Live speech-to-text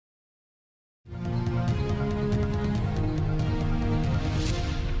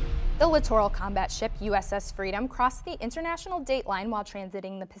The littoral combat ship USS Freedom crossed the international date line while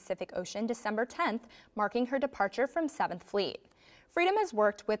transiting the Pacific Ocean December 10th, marking her departure from 7th Fleet. Freedom has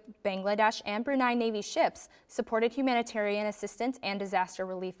worked with Bangladesh and Brunei Navy ships, supported humanitarian assistance and disaster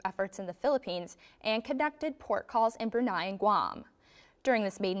relief efforts in the Philippines, and conducted port calls in Brunei and Guam. During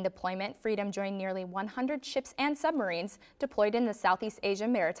this maiden deployment, Freedom joined nearly 100 ships and submarines deployed in the Southeast Asia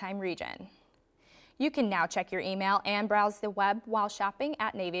maritime region. You can now check your email and browse the web while shopping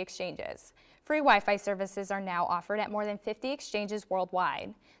at Navy exchanges. Free Wi-Fi services are now offered at more than 50 exchanges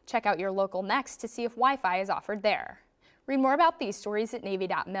worldwide. Check out your local Next to see if Wi-Fi is offered there. Read more about these stories at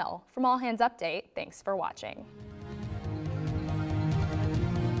Navy.mil. From All Hands Update, thanks for watching.